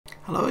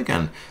Hello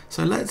again.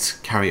 So let's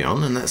carry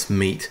on and let's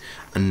meet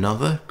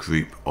another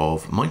group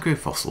of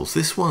microfossils.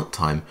 This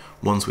time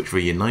ones which were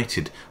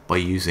united by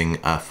using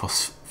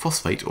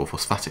phosphate or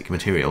phosphatic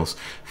materials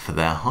for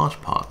their hard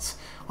parts.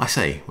 I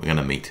say we're going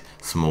to meet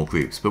some more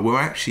groups, but we're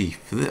actually,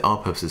 for our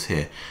purposes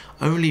here,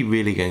 only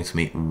really going to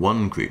meet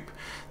one group.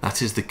 That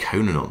is the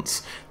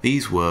conodonts.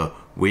 These were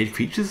weird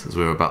creatures, as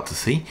we're about to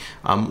see,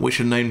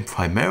 which are known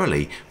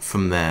primarily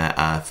from their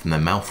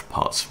mouth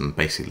parts, from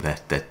basically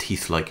their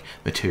teeth-like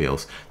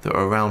materials that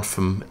are around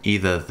from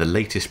either the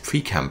latest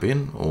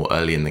Precambrian or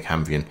early in the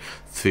Cambrian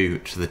through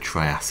to the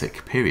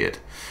Triassic period.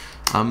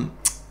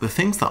 The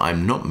things that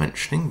I'm not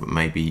mentioning but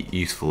may be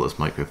useful as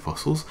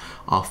microfossils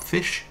are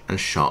fish and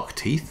shark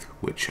teeth,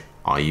 which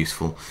are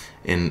useful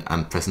in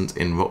and present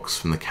in rocks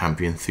from the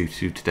Cambrian through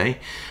to today,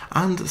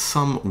 and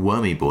some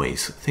wormy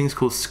boys, things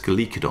called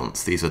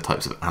scalicodonts. These are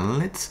types of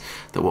annelids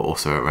that were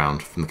also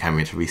around from the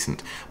Cambrian to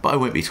recent, but I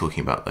won't be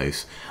talking about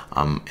those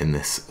in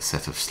this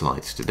set of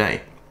slides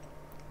today.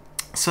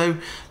 So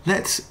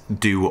let's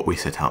do what we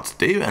set out to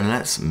do and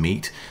let's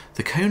meet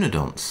the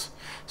conodonts.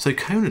 So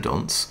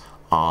conodonts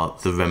are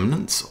the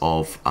remnants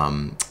of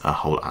a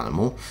whole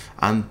animal,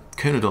 and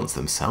conodonts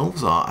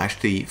themselves are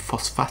actually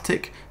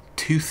phosphatic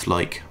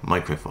tooth-like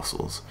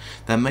microfossils.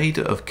 They're made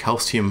of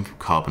calcium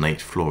carbonate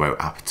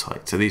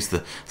fluoroapatite, so these are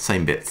the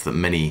same bits that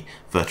many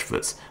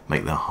vertebrates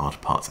make their hard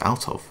parts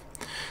out of.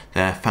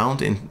 They're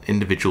found in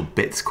individual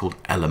bits called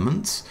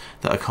elements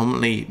that are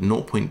commonly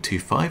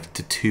 0.25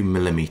 to 2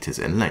 millimeters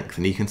in length,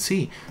 and you can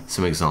see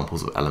some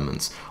examples of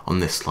elements on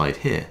this slide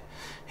here.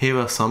 Here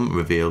are some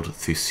revealed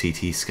through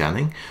CT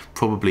scanning,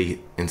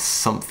 probably in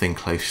something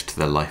close to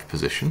their life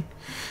position.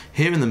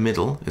 Here in the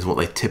middle is what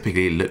they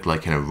typically look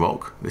like in a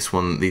rock. These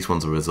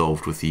ones are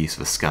resolved with the use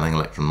of a scanning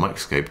electron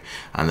microscope,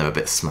 and they're a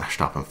bit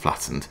smashed up and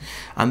flattened.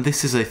 And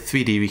this is a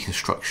 3D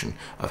reconstruction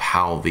of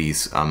how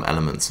these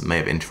elements may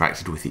have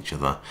interacted with each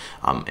other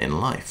in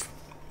life.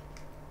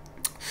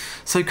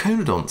 So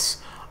conodonts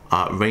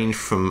range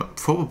from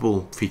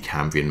probable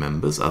Precambrian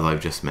members, as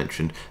I've just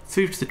mentioned,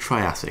 through to the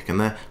Triassic, and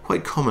they're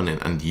quite common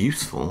and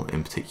useful,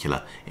 in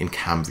particular, in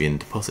Cambrian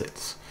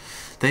deposits.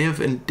 They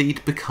have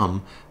indeed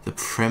become the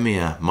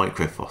premier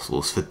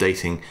microfossils for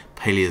dating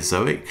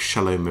Paleozoic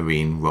shallow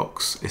marine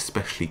rocks,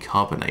 especially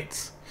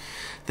carbonates.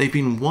 They've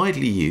been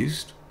widely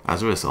used,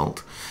 as a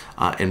result,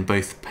 in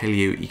both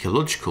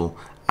paleoecological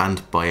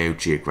and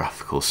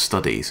biogeographical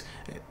studies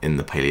in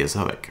the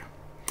Paleozoic.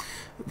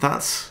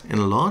 That's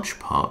in large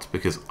part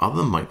because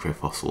other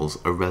microfossils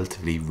are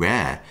relatively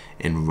rare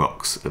in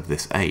rocks of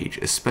this age,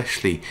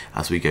 especially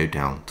as we go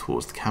down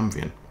towards the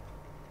Cambrian.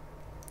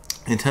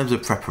 In terms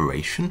of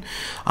preparation,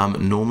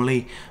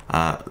 normally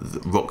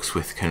rocks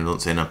with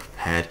conodonts in are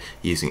prepared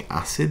using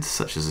acids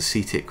such as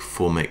acetic,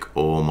 formic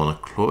or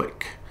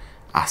monochloric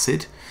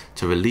acid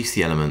to release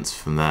the elements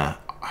from their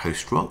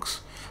host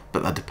rocks,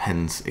 but that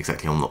depends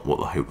exactly on what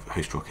the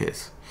host rock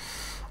is.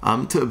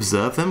 To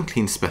observe them,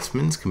 clean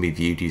specimens can be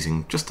viewed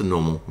using just a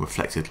normal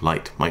reflected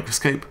light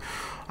microscope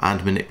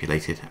and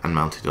manipulated and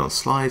mounted on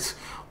slides,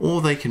 or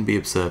they can be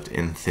observed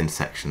in thin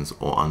sections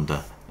or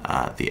under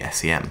the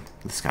SEM,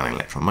 the scanning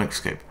electron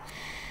microscope.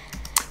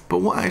 But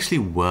what actually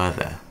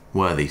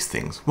were these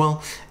things?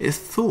 Well, it's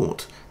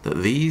thought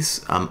that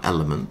these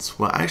elements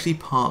were actually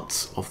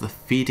parts of the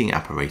feeding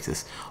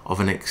apparatus of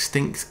an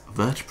extinct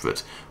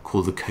vertebrate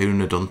called the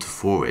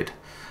conodontophoriid.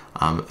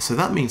 So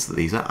that means that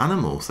these are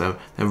animals. They're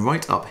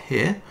right up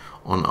here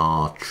on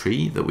our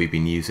tree that we've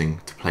been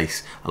using to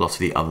place a lot of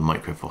the other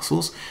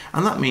microfossils,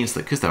 and that means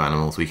that because they're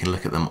animals we can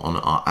look at them on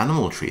our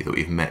animal tree that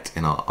we've met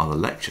in our other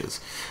lectures,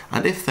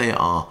 and if they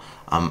are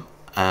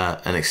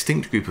an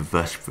extinct group of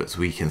vertebrates,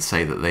 we can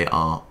say that they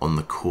are on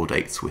the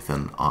chordates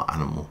within our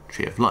animal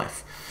tree of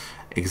life.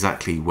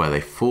 Exactly where they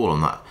fall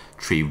on that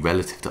tree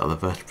relative to other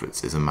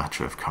vertebrates is a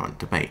matter of current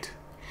debate.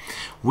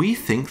 We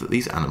think that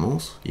these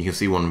animals, you can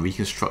see one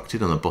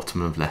reconstructed on the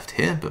bottom of left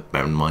here, but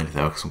bear in mind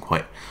there are some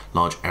quite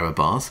large error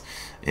bars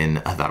in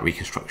that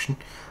reconstruction,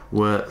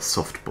 were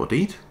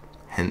soft-bodied,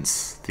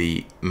 hence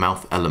the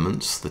mouth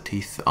elements, the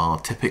teeth, are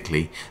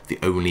typically the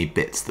only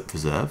bits that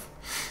preserve.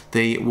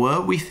 They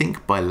were, we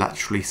think,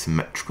 bilaterally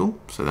symmetrical,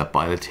 so they're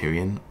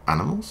bilaterian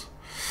animals,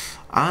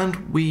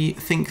 and we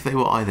think they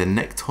were either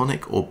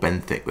nectonic or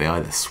benthic. They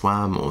either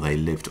swam or they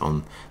lived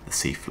on the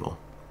seafloor.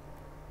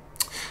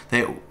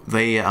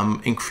 They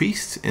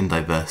increased in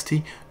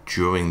diversity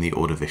during the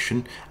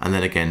Ordovician and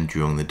then again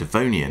during the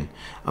Devonian,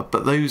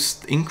 but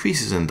those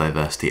increases in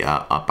diversity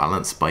are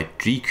balanced by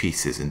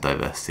decreases in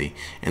diversity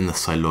in the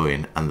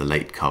Silurian and the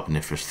late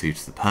Carboniferous through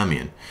to the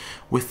Permian,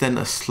 with then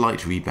a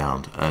slight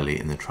rebound early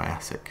in the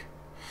Triassic.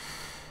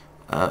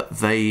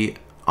 They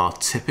are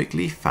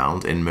typically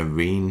found in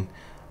marine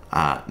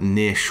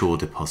near-shore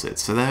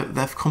deposits. So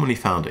they're commonly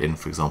found in,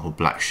 for example,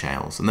 black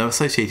shales, and they're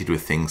associated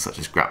with things such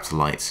as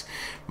graptolites,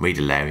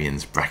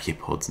 radiolarians,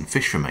 brachiopods, and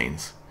fish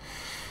remains.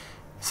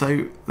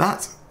 So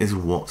that is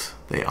what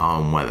they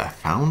are and where they're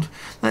found.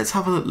 Let's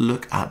have a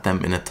look at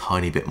them in a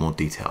tiny bit more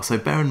detail. So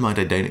bear in mind,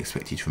 I don't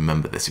expect you to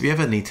remember this. If you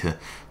ever need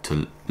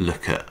to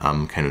look at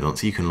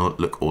conodonts, you can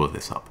look all of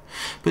this up.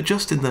 But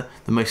just in the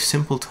most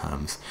simple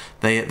terms,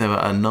 there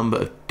are a number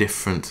of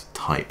different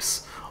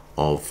types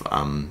of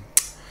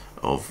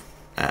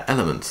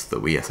elements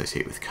that we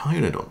associate with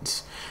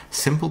conodonts.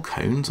 Simple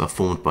cones are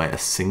formed by a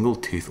single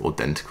tooth or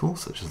denticle,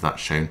 such as that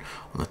shown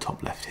on the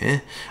top left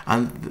here,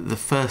 and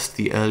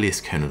the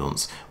earliest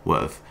conodonts were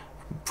of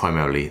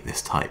primarily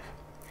this type.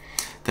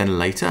 Then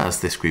later,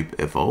 as this group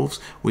evolves,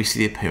 we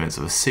see the appearance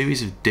of a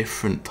series of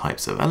different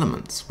types of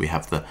elements. We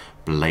have the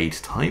blade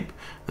type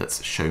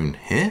that's shown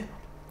here.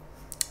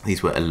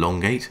 These were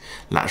elongate,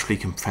 laterally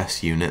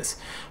compressed units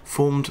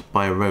formed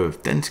by a row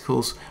of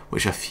denticles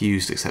which are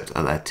fused except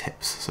at their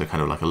tips, so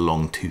kind of like a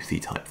long toothy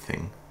type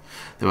thing.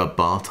 There are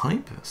bar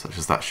type, such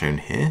as that shown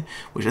here,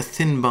 which are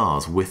thin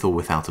bars with or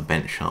without a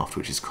bent shaft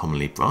which is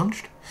commonly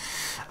branched.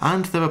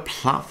 And there are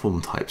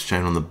platform types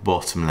shown on the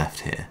bottom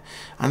left here,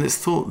 and it's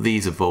thought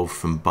these evolved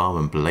from bar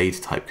and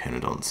blade type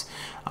conodonts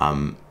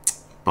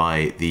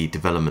by the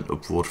development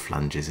of broad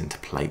flanges into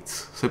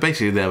plates. So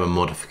basically they're a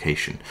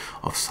modification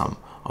of some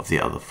of the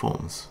other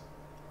forms.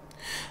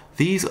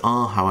 These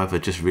are, however,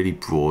 just really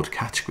broad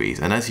categories,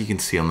 and as you can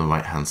see on the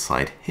right hand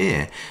side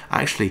here,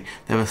 actually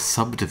there are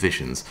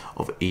subdivisions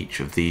of each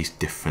of these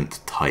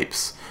different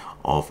types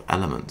of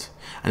element.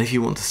 And if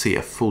you want to see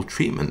a full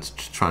treatment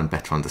to try and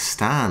better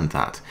understand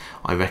that,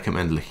 I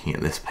recommend looking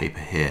at this paper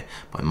here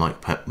by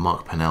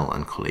Mark Pennell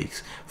and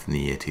colleagues from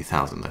the year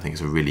 2000. I think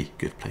it's a really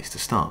good place to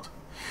start.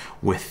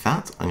 With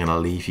that, I'm going to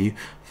leave you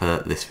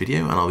for this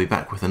video, and I'll be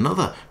back with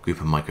another group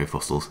of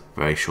microfossils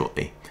very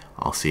shortly.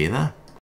 I'll see you there.